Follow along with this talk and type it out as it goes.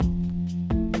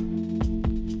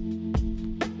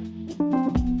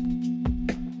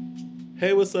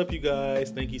Hey, what's up, you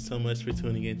guys? Thank you so much for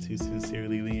tuning in to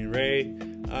Sincerely Lee and Ray.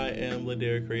 I am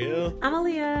Laderick Rael. I'm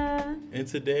Aaliyah. And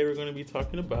today we're going to be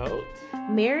talking about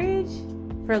marriage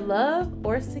for love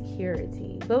or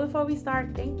security. But before we start,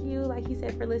 thank you, like he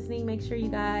said, for listening. Make sure you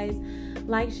guys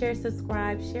like, share,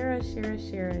 subscribe, share us.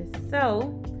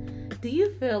 So, do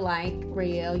you feel like,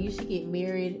 Rael, you should get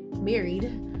married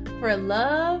for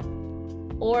love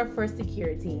or for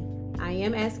security? I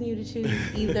am asking you to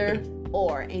choose either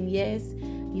or. And yes,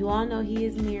 you all know he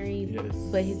is married, yes,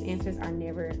 but his answers are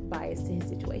never biased to his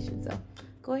situation. So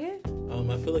go ahead.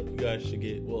 I feel like you guys should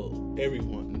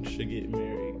everyone should get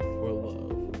married for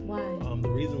love. Why? The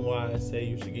reason why I say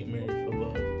you should get married for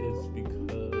love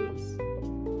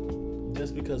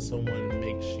is because someone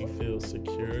makes you feel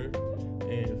secure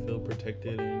and feel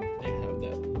protected,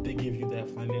 and they give you that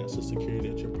financial security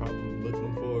that you're probably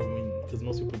looking for. Because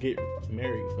most people get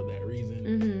married for that reason.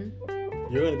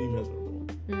 Mm-hmm. You're gonna be miserable.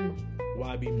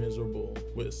 Why be miserable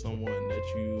with someone that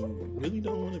you really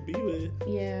don't want to be with?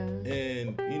 Yeah.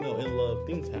 And in love,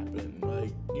 things happen.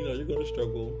 Like, you're gonna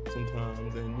struggle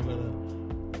sometimes,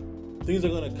 and things are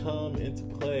gonna come into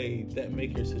play that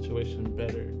make your situation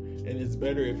better. And it's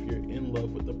better if you're in love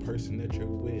with the person that you're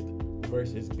with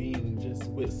versus being just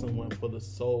with someone for the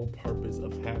sole purpose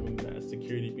of having that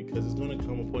security, because it's gonna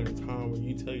come a point in time where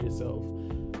you tell yourself,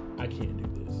 I can't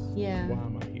do this. Yeah. Why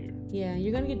am I here? Yeah,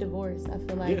 you're gonna get divorced. I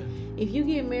feel like if you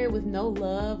get married with no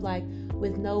love, like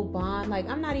with no bond, like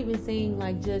I'm not even saying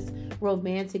like just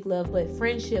romantic love, but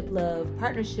friendship love,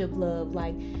 partnership love,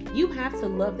 like you have to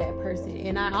love that person.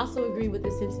 And I also agree with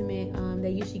the sentiment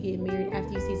that you should get married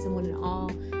after you see someone in all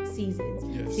seasons.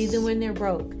 Yes. See them when they're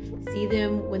broke, see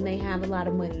them when they have a lot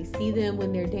of money, see them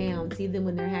when they're down, see them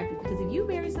when they're happy. Because if you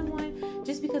marry someone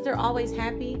just because they're always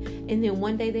happy and then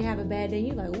one day they have a bad day,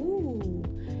 you're like, ooh,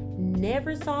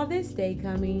 never saw this day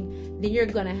coming, then you're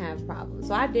gonna have problems.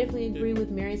 So I definitely agree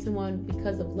with marrying someone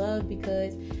because of love,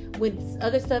 because when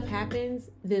other stuff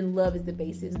happens, then love is the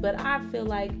basis. But I feel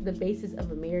like the basis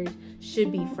of a marriage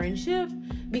should be friendship,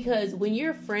 because when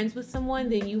you're friends with someone,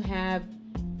 then you have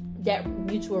that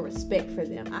mutual respect for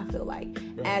them, I feel like,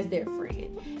 as their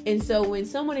friend. And so when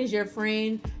someone is your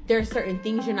friend, there are certain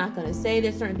things you're not going to say,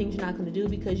 there's certain things you're not going to do,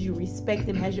 because you respect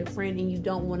them as your friend and you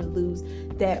don't want to lose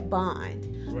that bond.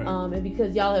 Right. And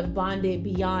because y'all have bonded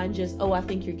beyond just, oh, I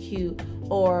think you're cute,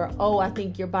 or, oh, I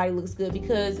think your body looks good,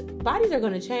 because bodies are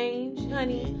going to change,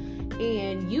 honey.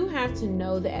 And you have to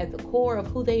know that at the core of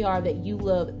who they are, that you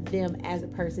love them as a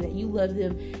person, that you love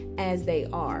them as they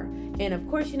are. And of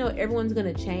course, everyone's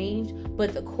going to change,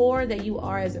 but the core that you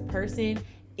are as a person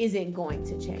isn't going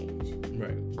to change.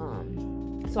 Right.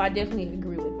 So I definitely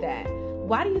agree with that.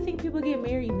 Why do you think people get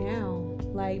married now?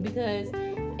 Like, because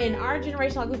in our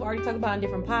generation, like we've already talked about in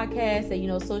different podcasts,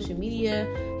 that, social media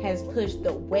has pushed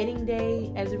the wedding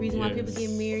day as the reason why people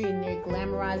get married, and they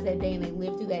glamorize that day and they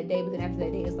live through that day, but then after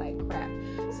that day, it's like crap.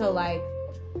 So, like,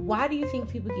 why do you think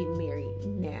people get married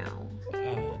now?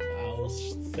 I'll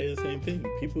say the same thing.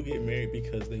 People get married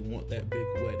because they want that big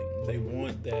wedding. They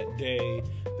want that day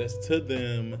that's to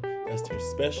them, that's their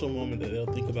special moment that they'll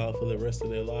think about for the rest of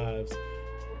their lives.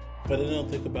 But they don't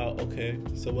think about, okay,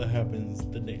 so what happens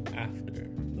the day after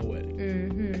the wedding?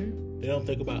 Mm-hmm. They don't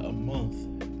think about a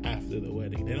month after the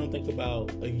wedding. They don't think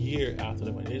about a year after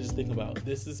the wedding. They just think about,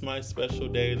 this is my special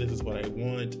day. This is what I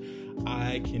want.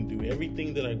 I can do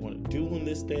everything that I want to do on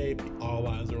this day. All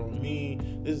eyes are on me.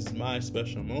 This is my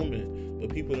special moment.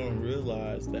 But people don't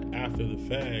realize that after the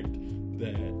fact,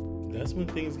 that's when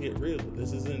things get real.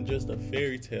 This isn't just a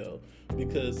fairy tale,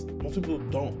 because most people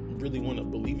don't really want to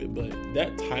believe it, but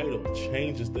that title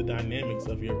changes the dynamics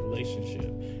of your relationship.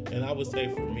 And I would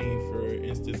say for me, for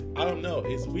instance, I don't know,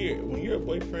 it's weird. When you're a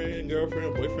boyfriend,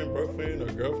 girlfriend, or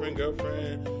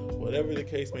girlfriend, whatever the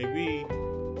case may be,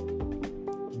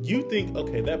 you think,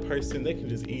 okay, that person, they can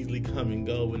just easily come and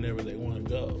go whenever they want to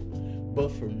go. But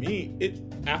for me,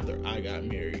 after I got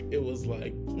married, it was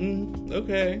like,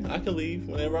 okay, I can leave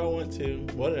whenever I want to,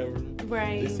 whatever.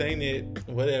 Right. This ain't it,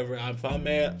 whatever. If I'm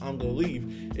mad, I'm gonna leave.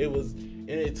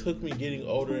 And it took me getting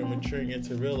older and maturing and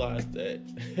to realize that,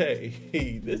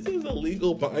 hey, this is a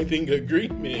legal binding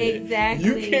agreement. Exactly.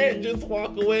 You can't just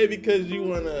walk away because you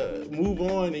want to move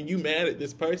on and you mad at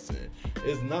this person.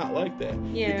 It's not like that.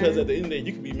 Yeah. Because at the end of the day,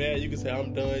 you can be mad. You can say,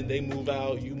 I'm done. They move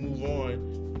out. You move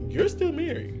on. You're still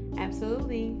married.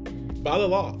 Absolutely. By the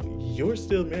law, you're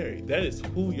still married. That is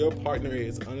who your partner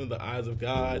is under the eyes of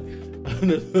God,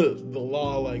 under the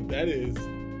law. Like, that is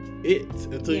it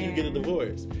until you get a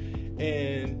divorce.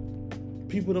 And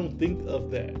people don't think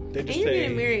of that. They just say,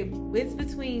 getting married, it's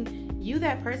between you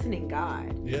that person in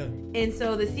God. Yeah. And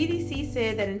so the CDC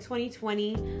said that in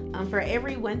 2020, for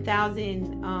every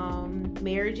 1,000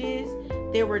 marriages,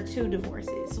 there were 2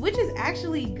 divorces, which is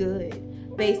actually good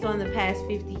based on the past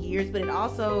 50 years. But it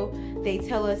also, they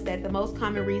tell us that the most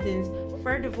common reasons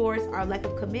for divorce are lack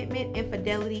of commitment,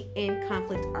 infidelity, and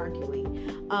conflict arguing.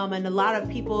 And a lot of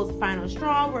people's final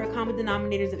straw were common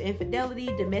denominators of infidelity,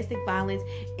 domestic violence,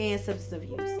 and substance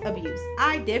abuse.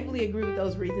 I definitely agree with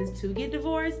those reasons to get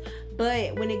divorced,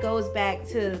 but when it goes back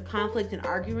to conflict and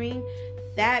arguing,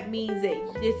 that means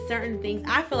that there's certain things.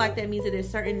 I feel like that means that there's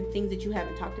certain things that you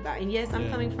haven't talked about. And yes, I'm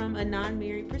coming from a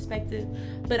non-married perspective,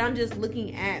 but I'm just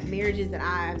looking at marriages that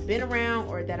I've been around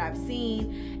or that I've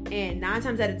seen, and 9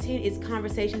 times out of 10, it's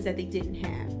conversations that they didn't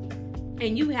have.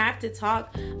 And you have to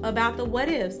talk about the what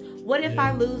ifs. What if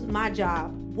I lose my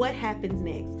job? What happens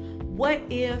next? What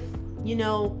if,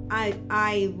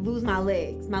 I lose my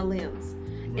legs, my limbs,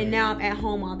 and now I'm at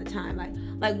home all the time?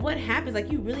 Like what happens?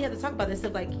 Like, you really have to talk about this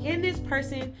stuff. Like, can this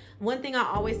person, one thing I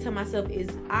always tell myself is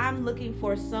I'm looking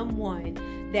for someone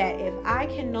that if I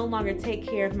can no longer take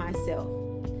care of myself,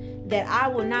 that I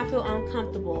will not feel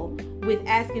uncomfortable with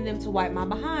asking them to wipe my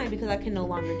behind because I can no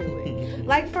longer do it.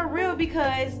 Like, for real,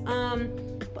 because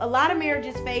a lot of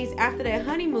marriages phase after that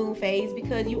honeymoon phase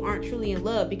because you aren't truly in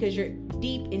love, because you're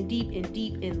deep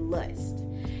in lust.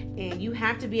 And you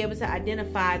have to be able to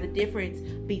identify the difference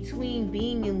between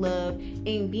being in love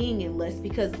and being in lust,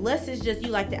 because lust is just, you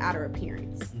like the outer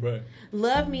appearance. Right.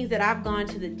 Love means that I've gone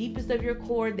to the deepest of your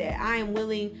core, that I am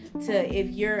willing to, if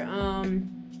your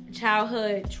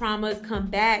childhood traumas come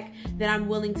back, that I'm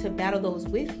willing to battle those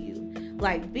with you.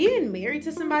 Like, being married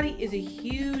to somebody is a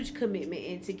huge commitment,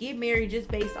 and to get married just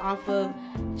based off of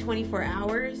 24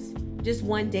 hours, just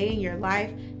one day in your life,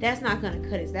 that's not going to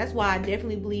cut it. That's why I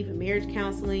definitely believe in marriage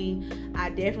counseling. I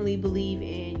definitely believe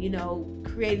in,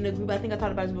 creating a group. I think I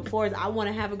thought about this before, is I want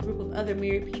to have a group of other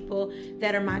married people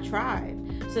that are my tribe.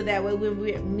 So that way,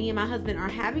 when me and my husband are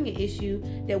having an issue,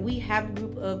 that we have a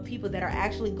group of people that are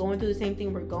actually going through the same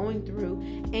thing we're going through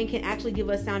and can actually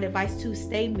give us sound advice to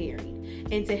stay married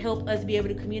and to help us be able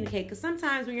to communicate. Because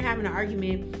sometimes when you're having an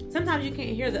argument, sometimes you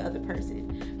can't hear the other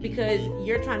person because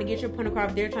you're trying to get your point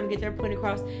across, they're trying to get their point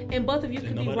across, and both of you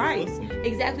could be right.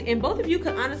 Exactly. And both of you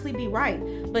could honestly be right.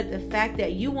 But the fact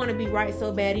that you want to be right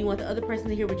so bad, you want the other person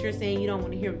to hear what you're saying, you don't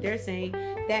want to hear what they're saying,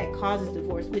 that causes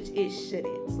divorce, which it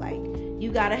shouldn't. Like,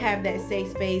 you got to have that safe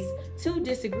space to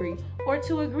disagree, or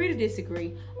to agree to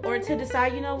disagree, or to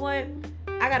decide, you know what,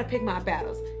 I got to pick my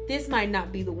battles. This might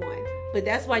not be the one. But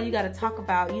that's why you got to talk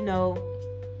about,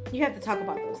 you have to talk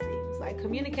about those things. Like,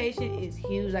 communication is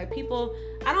huge. Like,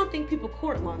 I don't think people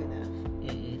court long enough.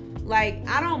 Mm-hmm. Like,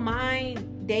 I don't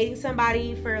mind dating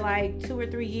somebody for like 2 or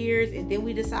 3 years, and then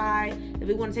we decide that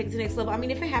we want to take it to the next level. I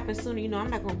mean, if it happens sooner, I'm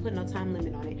not going to put no time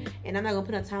limit on it. And I'm not going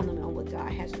to put no time limit on what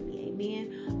God has for me.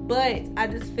 Amen. But I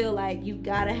just feel like you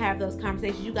got to have those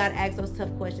conversations. You got to ask those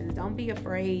tough questions. Don't be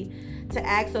afraid to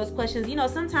ask those questions.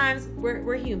 Sometimes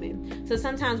we're human. So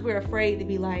sometimes we're afraid to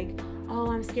be like, oh,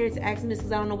 I'm scared to ask them this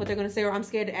because I don't know what they're going to say, or I'm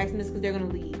scared to ask them this because they're going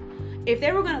to leave. If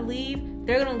they were going to leave,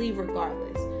 they're going to leave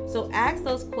regardless. So ask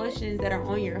those questions that are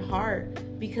on your heart,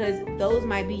 because those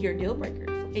might be your deal breakers.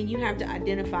 And you have to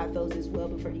identify those as well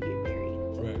before you get married.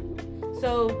 Right.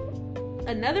 So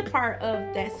another part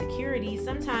of that security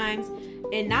sometimes,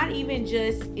 and not even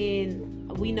just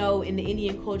we know in the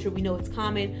Indian culture, we know it's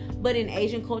common, but in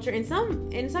Asian culture, in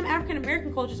some African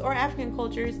American cultures or African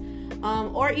cultures,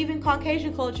 or even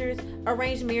Caucasian cultures,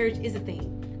 arranged marriage is a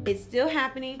thing. It's still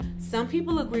happening. Some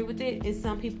people agree with it and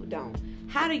some people don't.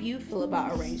 How do you feel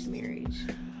about arranged marriage?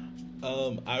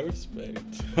 I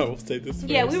will say this first.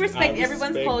 Yeah, we respect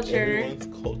everyone's culture.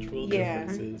 Everyone's cultural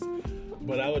differences.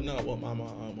 But I would not want my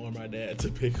mom or my dad to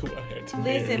pick who I had to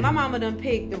marry. Listen, my mama done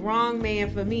picked the wrong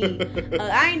man for me.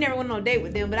 I ain't never went on a date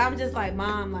with them, but I'm just like,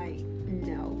 Mom, like,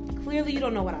 no. Clearly you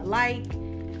don't know what I like.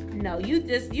 No, you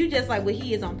just like what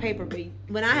he is on paper. But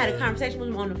when I had a conversation with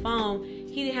him on the phone,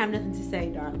 he didn't have nothing to say,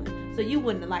 darling. So you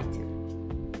wouldn't have liked him.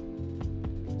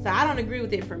 So I don't agree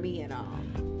with it for me at all.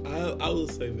 I will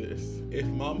say this. If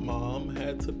my mom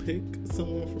had to pick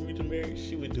someone for me to marry,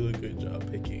 she would do a good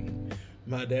job picking.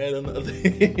 My dad, on the other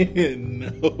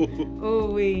hand, no.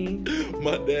 Ooh-wee.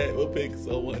 My dad will pick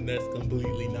someone that's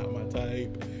completely not my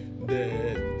type.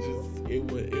 That just, it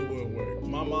wouldn't work.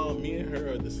 My mom, me and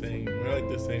her are the same. We're like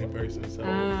the same person. So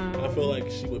I feel like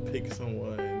she would pick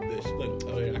someone that she's like,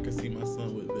 oh yeah, I can see my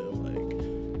son with them.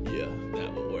 Like, yeah,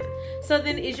 that would work. So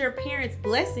then, is your parents'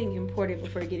 blessing important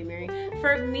before getting married?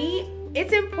 For me,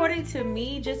 it's important to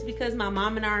me just because my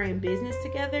mom and I are in business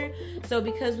together. So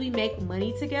because we make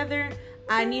money together,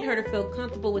 I need her to feel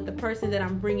comfortable with the person that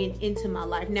I'm bringing into my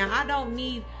life. Now, I don't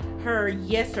need her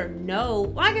yes or no.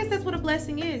 Well, I guess that's what a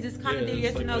blessing is. It's kind of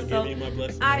yes or no. So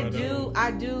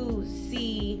I do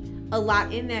see a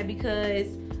lot in that because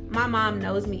my mom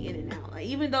knows me in and out. Like,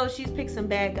 even though she's picked some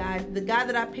bad guys, the guy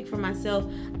that I picked for myself,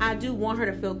 I do want her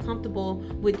to feel comfortable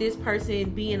with this person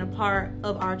being a part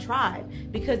of our tribe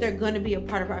because they're going to be a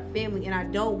part of our family. And I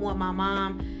don't want my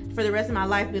mom for the rest of my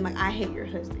life being like, I hate your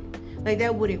husband. Like,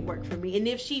 that wouldn't work for me. And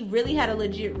if she really had a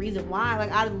legit reason why,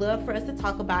 like, I'd love for us to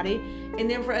talk about it. And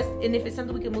then and if it's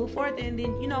something we can move forward, then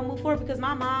move forward. Because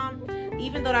my mom,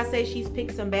 even though I say she's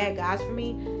picked some bad guys for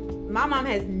me, my mom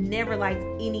has never liked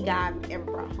any guy I've ever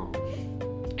brought home.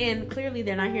 And clearly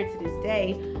they're not here to this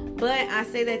day. But I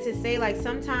say that to say, like,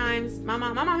 sometimes my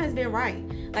mom has been right.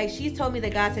 Like, she's told me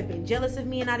that guys have been jealous of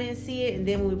me and I didn't see it. And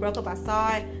then when we broke up, I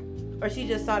saw it. Or she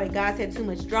just saw that guys had too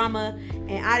much drama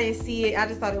and I didn't see it. I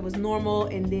just thought it was normal.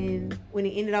 And then when it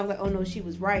ended, I was like, oh no, she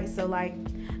was right. So, like,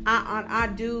 I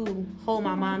do hold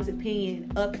my mom's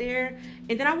opinion up there.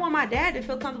 And then I want my dad to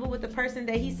feel comfortable with the person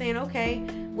that he's saying, okay,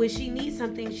 when she needs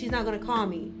something, she's not going to call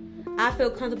me. I feel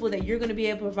comfortable that you're going to be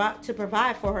able to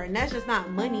provide for her. And that's just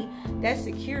not money. That's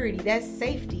security. That's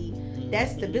safety.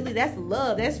 That's stability. That's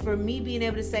love. That's for me being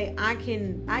able to say, I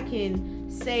can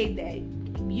say that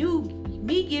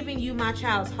me giving you my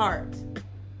child's heart,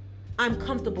 I'm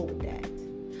comfortable with that.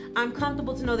 I'm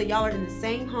comfortable to know that y'all are in the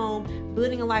same home,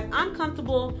 building a life. I'm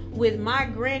comfortable with my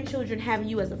grandchildren having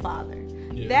you as a father.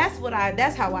 Yeah.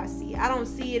 That's how I see it. I don't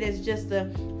see it as just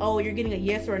you're getting a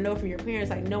yes or a no from your parents.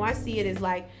 Like, no, I see it as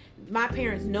like, my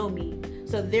parents know me,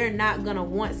 so they're not gonna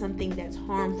want something that's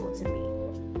harmful to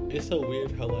me. It's so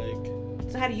weird how,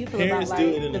 like, so how do you feel about, like,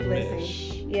 the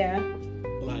blessing? Yeah.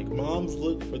 Like, moms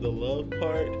look for the love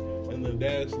part, and the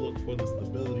dads look for the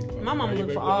stability part. My mama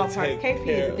look for all parts. KP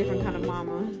is a different kind of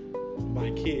mama.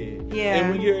 My kid. Yeah.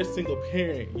 And when you're a single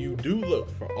parent, you do look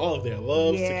for all of that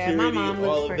love, security, my mom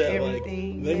all looks of for that.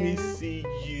 everything. Like, let me see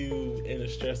you in a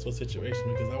stressful situation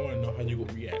because I want to know how you will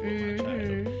react with my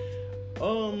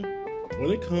child. When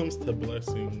it comes to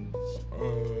blessings,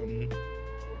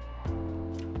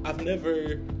 I've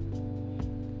never.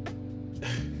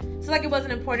 So, like, it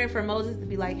wasn't important for Moses to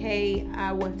be like, hey,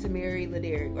 I want to marry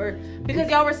Laderick. Or because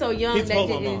y'all were so young. He told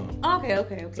my mom.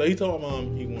 Okay. So he told my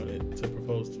mom he wanted to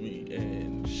propose to me,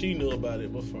 and she knew about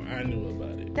it before I knew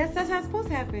about it. That's how it's supposed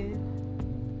to happen.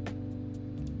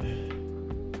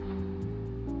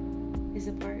 It's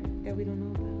a part that we don't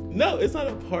know about. No, it's not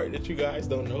a part that you guys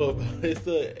don't know about.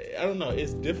 I don't know.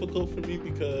 It's difficult for me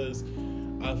because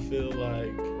I feel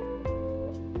like,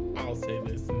 I'll say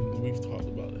this, and we've talked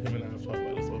about it. Him and I have talked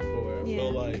about this before. I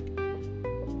feel like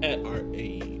at our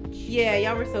age. Yeah,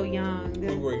 y'all were so young.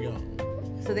 We were young.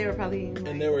 So they were probably like,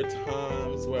 and there were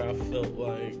times where I felt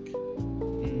like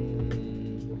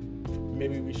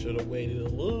maybe we should have waited a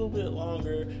little bit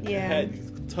longer and had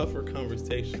these tougher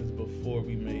conversations before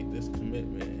we made this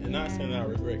commitment. And not saying I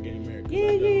regret getting married.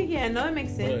 Yeah. No, it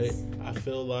makes sense. But I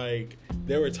feel like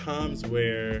there were times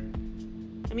where,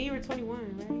 I mean, you were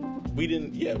 21, right? We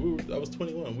didn't. Yeah, I was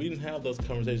 21. We didn't have those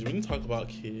conversations. We didn't talk about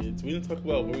kids. We didn't talk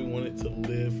about where we wanted to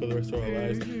live for the rest of our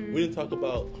lives. We didn't talk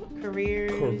about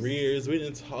careers. We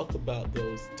didn't talk about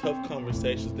those tough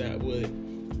conversations that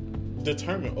would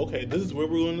determine, okay, this is where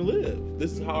we're going to live.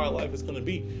 This is how our life is going to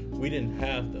be. We didn't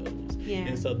have those. Yeah.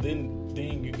 And so then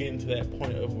you get into that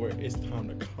point of where it's time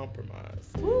to compromise.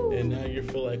 Ooh. And now you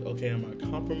feel like, okay, am I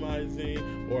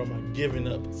compromising or am I giving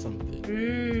up something?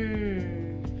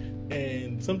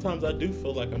 And sometimes I do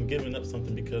feel like I'm giving up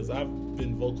something because I've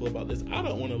been vocal about this. I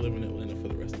don't want to live in Atlanta for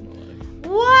the rest of my life.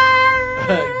 What?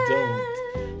 I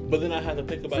don't. But then I have to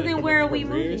think about it. So then where are we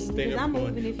moving? Because I'm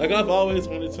moving. Like, I've always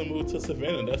wanted to move to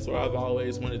Savannah. That's where I've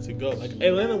always wanted to go. Like,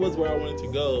 Atlanta was where I wanted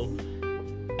to go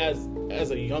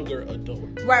as a younger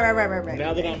adult. Right.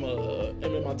 Now that I'm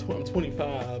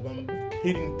 25, I'm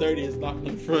hitting 30, is knocking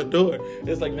on the front door.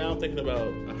 It's like now I'm thinking about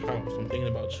a house. I'm thinking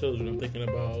about children. I'm thinking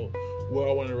about where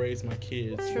I want to raise my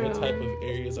kids. True. What type of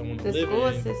areas I want to live in.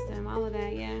 The school system, all of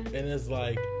that, yeah. And it's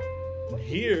like,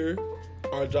 here,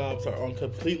 our jobs are on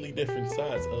completely different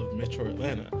sides of Metro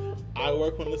Atlanta. I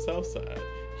work on the south side.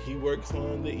 He works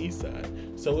on the east side.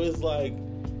 So it's like,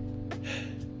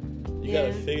 you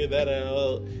gotta figure that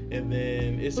out, and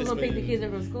then it's Who's gonna pick the kids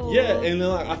up from school? Yeah, and then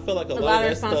like I feel like a lot of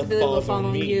that stuff falls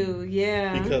on me. You.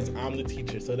 Yeah, because I'm the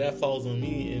teacher, so that falls on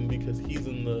me, and because he's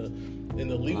in the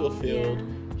legal field,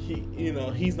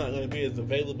 he's not gonna be as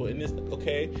available. And it's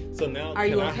okay. So now,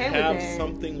 can I have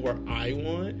something where I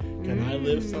want? Can I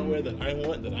live somewhere that I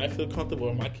want, that I feel comfortable,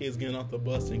 where my kids getting off the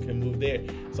bus and can move there?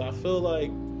 So I feel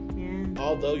like,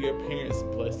 although your parents'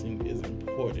 blessing is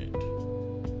important,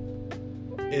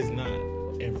 is not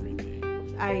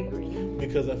everything. I agree.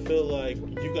 Because I feel like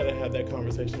you got to have that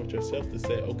conversation with yourself to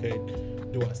say, okay,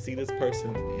 do I see this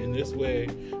person in this way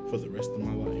for the rest of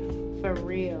my life? For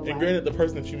real. And granted, the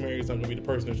person that you marry is not going to be the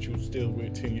person that you still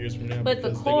with 10 years from now. But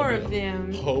the core of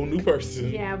them. Whole new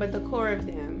person. Yeah, but the core of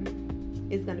them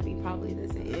is going to be probably the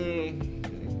same.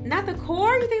 Not the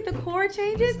core? You think the core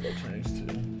changes? It's going to change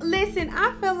too. Listen,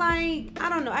 I feel like, I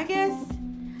don't know, I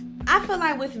feel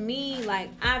like with me,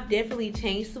 like, I've definitely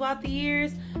changed throughout the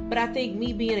years, but I think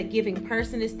me being a giving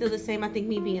person is still the same. I think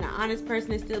me being an honest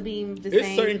person is still being the same.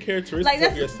 It's certain characteristics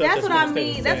of yourself that's what I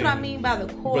mean. That's what I mean by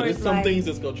the core. But there's some things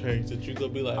that's going to change that you're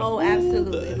going to be like, oh,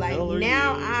 absolutely. Like,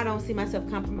 now I don't see myself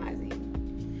compromising.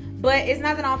 But it's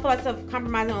not that I don't feel myself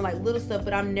compromising on, like, little stuff,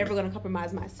 but I'm never going to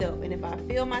compromise myself. And if I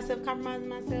feel myself compromising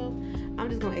myself, I'm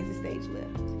just going to exit stage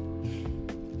left.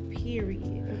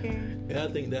 Period. Okay? And I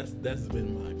think that's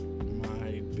been my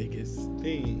biggest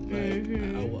thing. Like,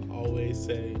 I will always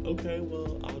say, okay,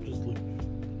 well, I'll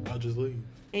just leave.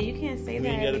 And you can't say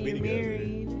that when you're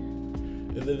married.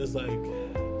 And then it's like,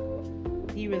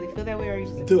 do you really feel that way, or are you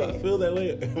just upset? Do I feel that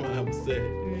way, or am I upset?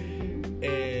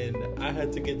 And I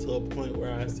had to get to a point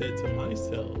where I said to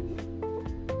myself,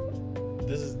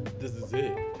 this is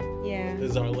it. Yeah.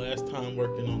 This is our last time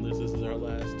working on this. This is our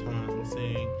last time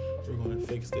saying we're going to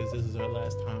fix this. This is our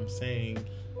last time saying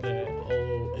that,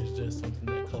 oh, it's just something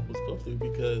that couples go through.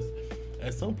 Because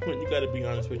at some point, you got to be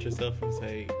honest with yourself and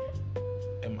say,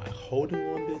 am I holding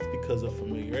on this because of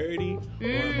familiarity? Or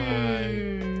am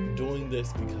I doing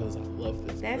this because I love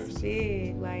this person? That's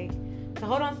big. Like, to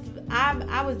hold on.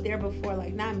 I was there before,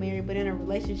 like, not married, but in a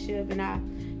relationship. And I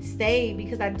stayed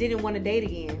because I didn't want to date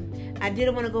again. I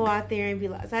didn't want to go out there and be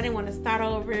like, so I didn't want to start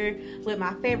over with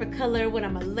my favorite color, what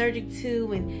I'm allergic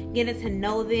to, and getting to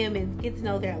know them and get to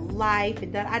know their life.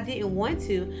 And that I didn't want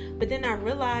to. But then I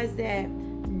realized that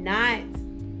not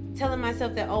telling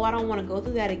myself that, oh, I don't want to go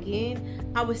through that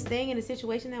again, I was staying in a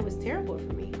situation that was terrible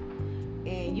for me.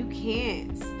 And you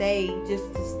can't stay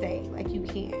just to stay. Like, you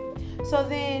can't. So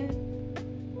then,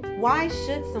 why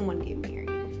should someone get married?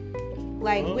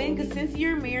 Like, because since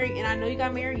you're married, and I know you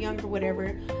got married young or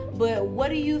whatever, but what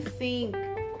do you think,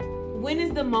 when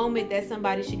is the moment that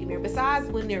somebody should get married? Besides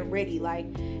when they're ready, like,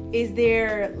 is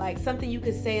there, like, something you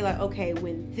could say, like, okay,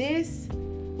 when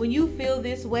you feel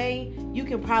this way, you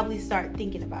can probably start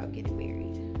thinking about getting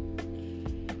married?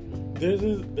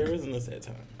 There isn't a set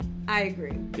time. I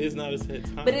agree. It's not a set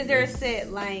time. But is there a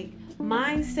set, like,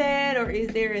 mindset, or is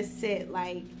there a set,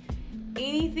 like,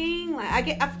 anything?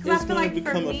 Like, I feel like for me,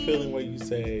 become a feeling where you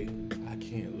say, I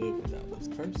can't live without this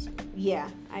person. Yeah,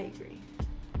 I agree.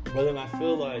 But then I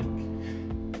feel like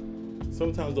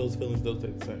sometimes those feelings don't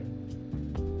take the same.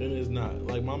 And it's not.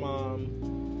 Like, my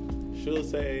mom, she'll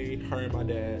say her and my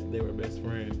dad, they were best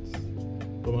friends.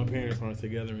 But my parents aren't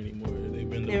together anymore. They've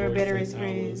been divorced. They were better as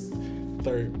friends. I was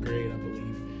 3rd grade, I believe.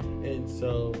 And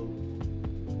so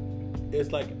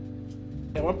it's like,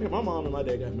 and my mom and my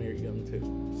dad got married young too.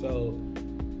 So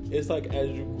it's like, as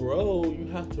you grow, you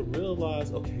have to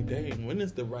realize, okay, dang, when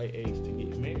is the right age to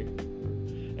get married?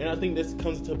 And I think this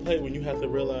comes into play when you have to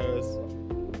realize,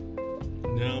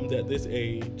 now I'm at this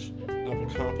age, I've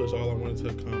accomplished all I wanted to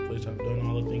accomplish. I've done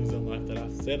all the things in life that I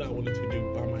said I wanted to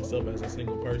do by myself as a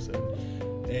single person.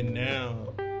 And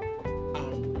now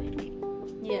I'm ready.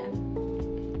 Yeah.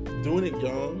 Doing it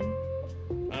young,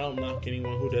 I don't knock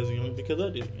anyone who does it young, because I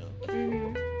did it young.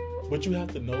 Mm-hmm. But you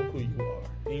have to know who you are.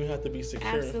 And you have to be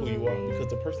secure in who you are. Because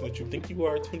the person that you think you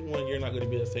are at 21, you're not going to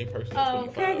be the same person at 25.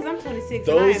 Okay, because I'm 26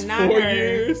 Those and I am not 4 her.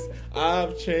 years,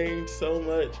 I've changed so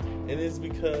much. And it's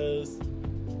because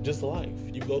just life.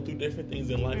 You go through different things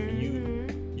in life,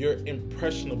 and you're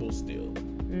impressionable still.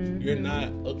 Mm-hmm. You're not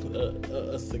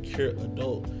a secure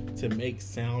adult to make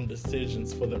sound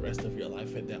decisions for the rest of your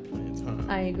life at that point in time.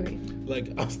 I agree. Like,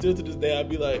 I'm still to this day, I'd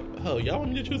be like, oh, y'all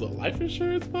want me to choose a life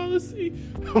insurance policy?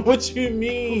 What you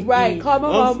mean? Right, call my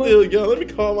mama. I'm still young, let me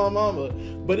call my mama.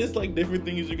 But it's like different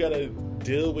things you gotta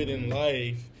deal with in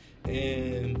life.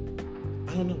 And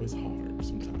I don't know, it's hard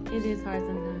sometimes. It is hard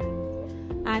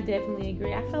sometimes. I definitely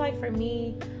agree. I feel like for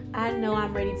me, I know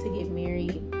I'm ready to get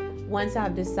married once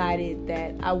I've decided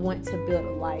that I want to build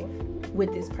a life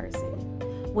with this person.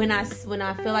 When I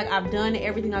feel like I've done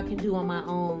everything I can do on my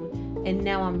own, and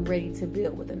now I'm ready to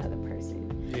build with another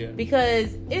person. Yeah.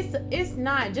 Because it's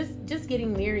not just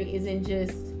getting married isn't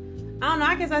just, I don't know,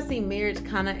 I guess I see marriage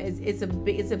kind of as it's a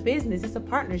business, it's a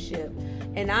partnership.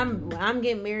 And I'm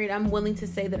getting married, I'm willing to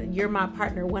say that you're my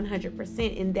partner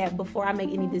 100%, in that before I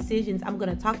make any decisions, I'm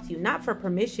going to talk to you, not for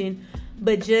permission,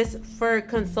 but just for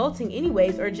consulting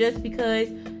anyways, or just because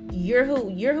you're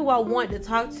who I want to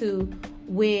talk to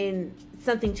when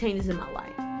something changes in my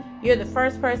life. you're the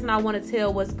first person I want to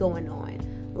tell what's going on.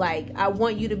 Like, I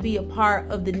want you to be a part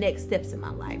of the next steps in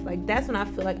my life. Like, that's when I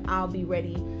feel like I'll be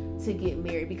ready to get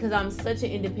married, because I'm such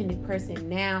an independent person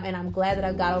now, and I'm glad that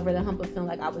I got over the hump of feeling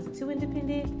like I was too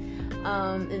independent,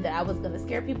 and that I was going to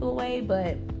scare people away.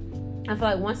 But I feel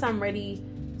like once I'm ready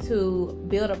to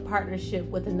build a partnership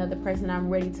with another person, I'm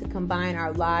ready to combine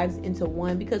our lives into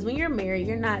one, because when you're married,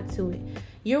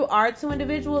 you are two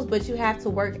individuals, but you have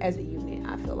to work as a unit,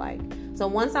 I feel like. So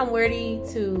once I'm ready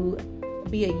to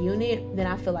be a unit, then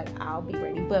I feel like I'll be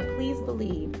ready. But please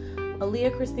believe,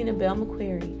 Aaliyah Christina Bell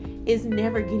McQuarrie is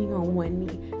never getting on one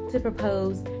knee to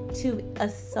propose to a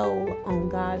soul on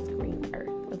God's green earth,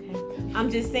 okay? I'm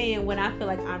just saying when I feel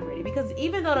like I'm ready. Because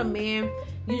even though the man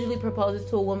usually proposes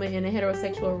to a woman in a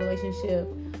heterosexual relationship,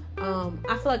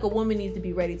 I feel like a woman needs to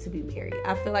be ready to be married.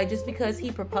 I feel like just because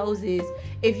he proposes,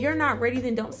 if you're not ready,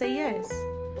 then don't say yes.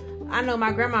 I know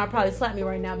my grandma would probably slap me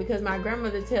right now, because my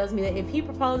grandmother tells me that if he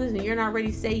proposes and you're not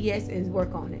ready, say yes and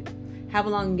work on it. Have a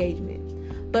long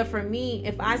engagement. But for me,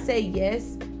 if I say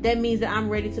yes, that means that I'm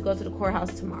ready to go to the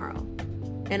courthouse tomorrow.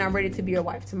 And I'm ready to be your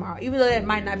wife tomorrow. Even though that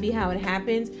might not be how it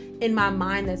happens, in my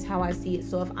mind, that's how I see it.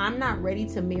 So if I'm not ready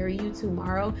to marry you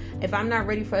tomorrow, if I'm not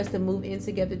ready for us to move in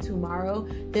together tomorrow,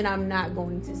 then I'm not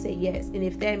going to say yes. And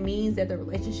if that means that the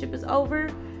relationship is over,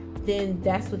 then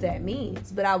that's what that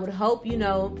means. But I would hope,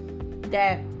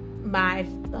 that my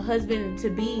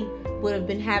husband-to-be would have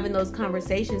been having those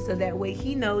conversations, so that way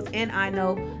he knows and I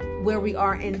know where we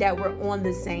are and that we're on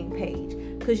the same page.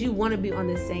 Because you want to be on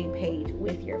the same page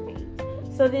with your mate.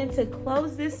 So then to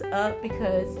close this up,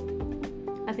 because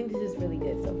I think this is really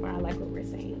good so far. I like what we're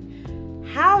saying.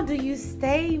 How do you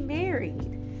stay married?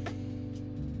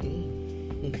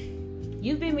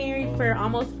 You've been married for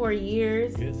almost 4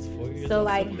 years. Yes, 4 years. So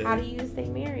how do you stay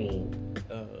married?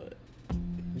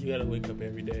 You gotta wake up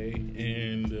every day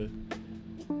and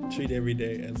treat every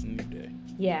day as a new day.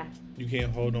 Yeah. You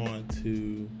can't hold on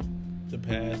to the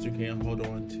past. You can't hold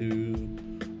on to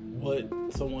what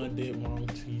someone did wrong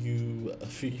to you a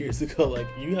few years ago. Like,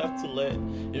 you have to if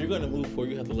you're gonna move forward,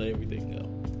 you have to let everything go.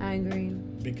 I agree.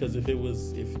 Because if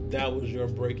that was your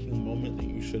breaking moment,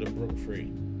 then you should have broke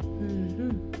free.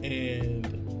 Mm-hmm. And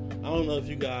I don't know if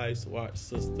you guys watch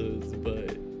Sisters,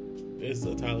 but it's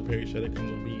a Tyler Perry show that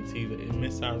comes on BET, and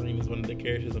Miss Irene is one of the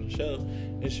characters on the show,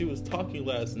 and she was talking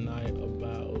last night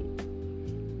about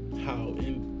how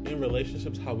in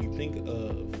relationships, how we think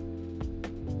of,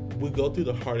 we go through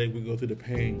the heartache, we go through the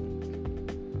pain,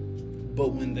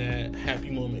 but when that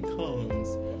happy moment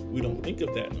comes, we don't think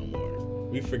of that no more.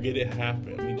 We forget it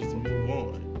happened. We just move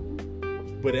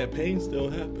on. But that pain still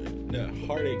happened. That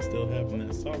heartache still happened.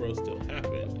 That sorrow still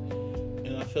happened.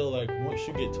 And I feel like once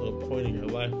you get to a point in your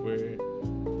life where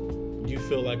you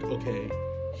feel like, okay,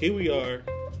 here we are,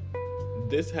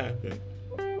 this happened,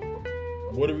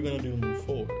 what are we going to do to move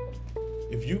forward?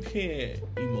 If you can't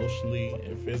emotionally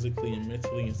and physically and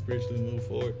mentally and spiritually move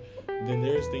forward, then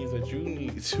there's things that you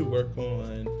need to work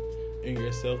on in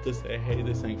yourself to say, hey,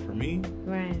 this ain't for me.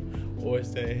 Right. Or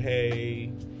say,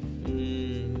 hey,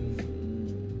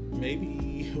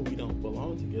 maybe we don't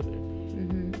belong together.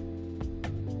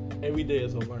 Mm-hmm. Every day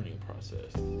is a learning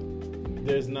process.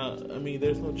 There's no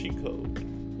cheat code.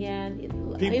 Yeah.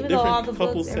 Even though all the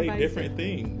couples say different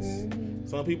things. Mm-hmm.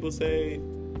 Some people say,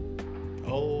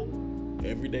 oh,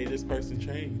 every day this person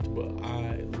changed, but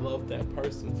I love that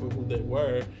person for who they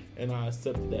were, and I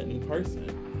accepted that new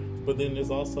person. But then there's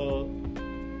also,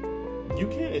 you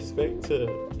can't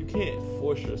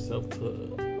force yourself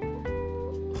to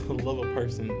love a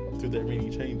person through their many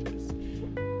changes.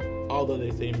 Although they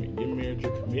say in marriage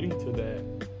you're committing to that.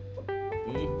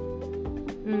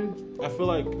 I feel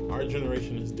like our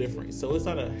generation is different. So it's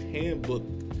not a handbook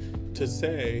to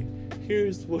say,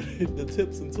 here's what the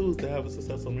tips and tools to have a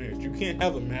successful marriage. You can't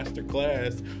have a master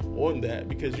class on that,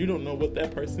 because you don't know what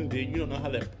that person did. You don't know how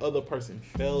that other person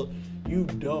felt. You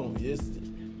don't.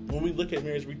 When we look at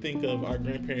marriage, we think of our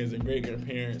grandparents and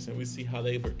great-grandparents, and we see how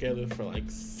they were together for like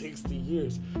 60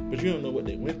 years. But you don't know what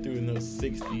they went through in those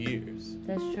 60 years.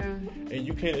 That's true. And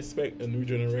you can't expect a new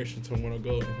generation to want to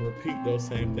go and repeat those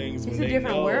same things. It's a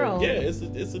different world. Yeah, it's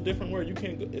a different world. You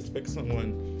can't expect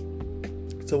someone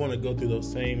to want to go through those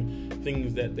same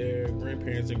things that their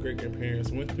grandparents and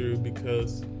great-grandparents went through,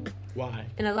 because why?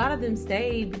 And a lot of them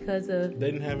stayed because of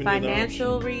they didn't have any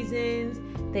financial reasons.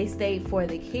 They stayed for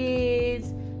the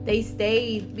kids. They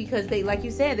stayed because they, like you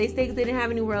said, they stayed because they didn't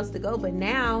have anywhere else to go. But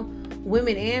now,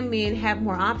 women and men have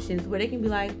more options where they can be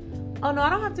like, oh, no, I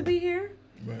don't have to be here.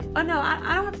 Right. Oh, no,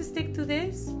 I don't have to stick through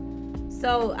this.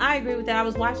 So I agree with that. I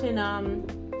was watching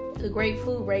The Great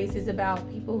Food Race. Is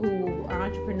about people who are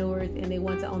entrepreneurs and they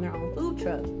want to own their own food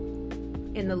truck.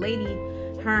 And the lady,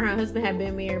 her and her husband have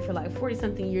been married for like 40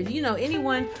 something years. You know,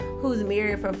 anyone who's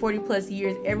married for 40 plus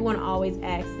years, everyone always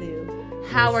asks you,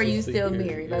 how are you still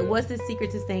married? Like, what's the secret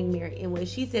to staying married? And when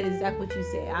she said exactly what you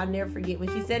said, I'll never forget. When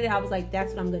she said it, I was like,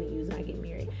 that's what I'm going to use when I get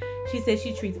married. She said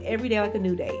she treats every day like a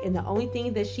new day. And the only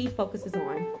thing that she focuses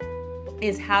on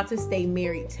is how to stay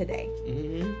married today.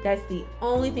 Mm-hmm. That's the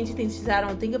only thing she thinks. She said, I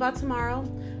don't think about tomorrow.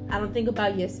 I don't think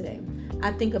about yesterday.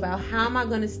 I think about how am I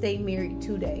going to stay married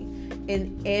today.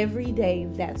 And every day,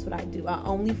 that's what I do. I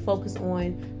only focus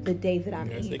on the day that I'm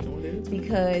in.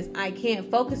 Because I can't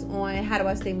focus on how do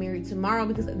I stay married tomorrow,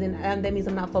 because then that means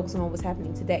I'm not focusing on what's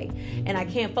happening today. And I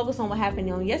can't focus on what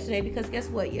happened on yesterday, because guess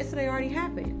what? Yesterday already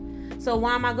happened. So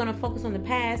why am I going to focus on the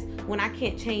past when I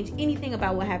can't change anything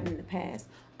about what happened in the past?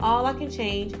 All I can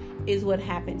change is what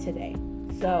happened today.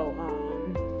 So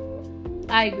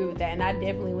I agree with that. And I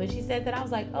definitely, when she said that, I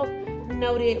was like, oh,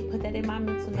 noted, put that in my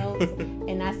mental notes.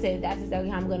 And I said, that's exactly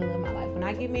how I'm going to live my life. When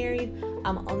I get married,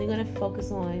 I'm only going to focus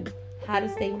on how to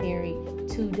stay married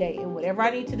today. And whatever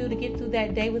I need to do to get through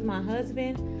that day with my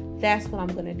husband, that's what I'm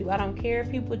going to do. I don't care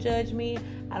if people judge me.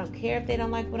 I don't care if they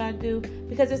don't like what I do,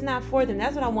 because it's not for them.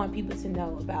 That's what I want people to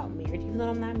know about marriage, even though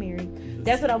I'm not married.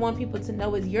 That's what I want people to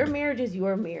know is your marriage is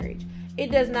your marriage.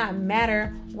 It does not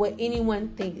matter what anyone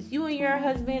thinks. You and your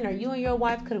husband or you and your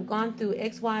wife could have gone through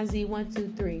X, Y, Z, 1,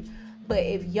 2, 3. But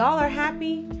if y'all are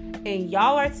happy and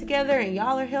y'all are together and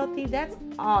y'all are healthy, that's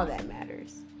all that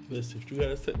matters. Listen, if you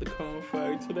gotta set the car on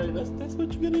fire today, that's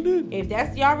what you gotta do. If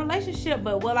that's y'all relationship,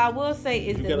 but what I will say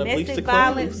is domestic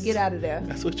violence, get out of there.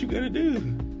 That's what you gotta do.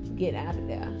 Get out of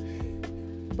there.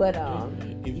 But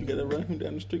if you gotta run him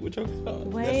down the street with your car,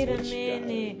 wait a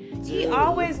minute. He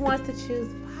always wants to choose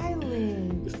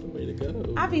violence. It's the way to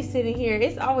go. I be sitting here.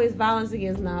 It's always violence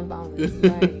against non-violence.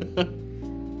 Like,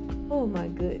 oh my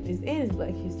goodness. And it's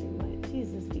Black History Month.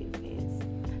 Jesus be advanced.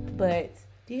 But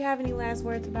do you have any last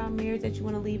words about marriage that you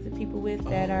want to leave the people with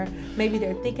that are maybe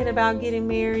they're thinking about getting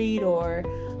married, or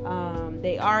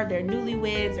they're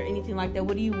newlyweds or anything like that?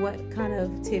 What kind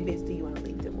of tidbits do you want to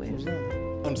leave them with?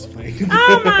 I'm just playing.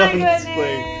 Oh my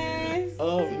goodness.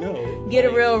 Oh no. Get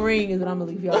a real ring is what I'm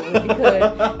gonna leave y'all with,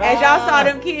 because as y'all saw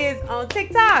them kids on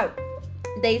TikTok,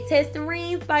 they testing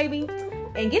rings, baby.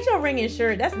 And get your ring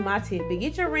insured. That's my tip. But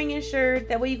get your ring insured.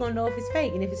 That way you're going to know if it's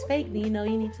fake. And if it's fake, then you know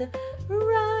you need to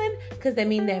run. Because that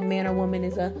means that man or woman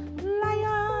is a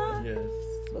liar. Yes.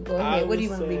 But go ahead. What do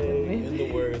you want to leave them with? In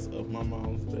the words of my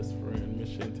mom's best friend, Miss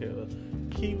Chantel,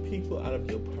 keep people out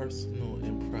of your personal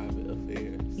and private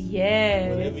affairs.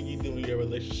 Yes. Whatever you do in your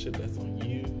relationship, that's on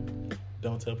you.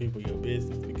 Don't tell people your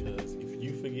business, because if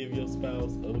you forgive your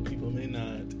spouse, other people may not.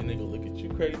 And they're going to look at you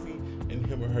crazy and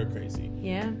him or her crazy.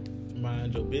 Yeah.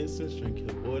 Mind your business, drink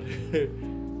your water,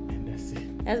 and that's it.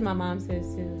 As my mom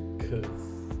says too. Because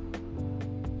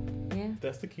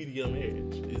that's the key to your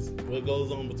marriage. Is what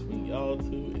goes on between y'all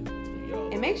two is between y'all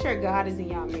two. And make sure God is in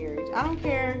y'all marriage. I don't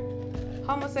care,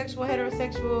 homosexual,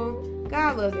 heterosexual,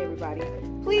 God loves everybody.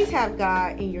 Please have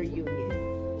God in your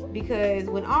union. Because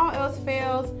when all else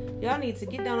fails, y'all need to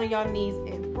get down on y'all knees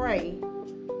and pray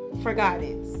for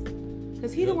guidance.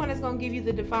 Because He the one that's going to give you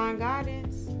the divine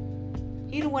guidance.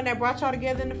 He the one that brought y'all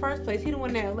together in the first place. He the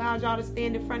one that allowed y'all to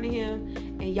stand in front of Him.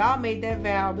 And y'all made that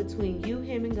vow between you,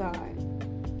 Him, and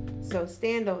God. So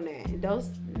stand on that. And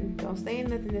don't stay in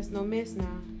nothing that's no mess now.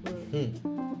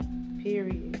 Look.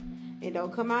 Period. And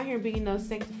don't come out here being no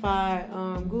sanctified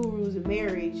gurus of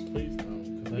marriage. Please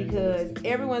don't. Because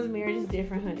everyone's marriage is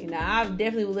different, honey. Now, I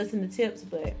definitely will listen to tips,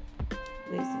 but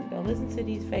listen. Don't listen to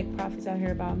these fake prophets out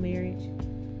here about marriage.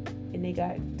 And they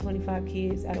got 25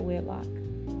 kids out of wedlock.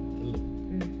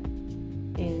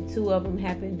 And 2 of them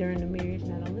happened during the marriage.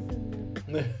 Now don't listen to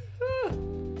them.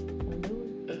 Don't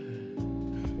do it.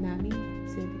 Not me,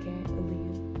 said the cat,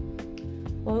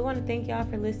 Aaliyah. Well, we want to thank y'all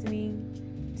for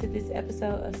listening to this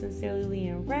episode of Sincerely Lee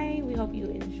and Ray. We hope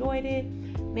you enjoyed it.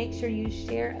 Make sure you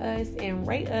share us and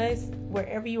rate us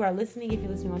wherever you are listening. If you're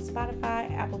listening on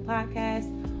Spotify, Apple Podcasts,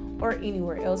 or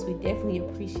anywhere else, we definitely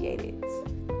appreciate it.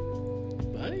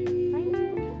 Bye.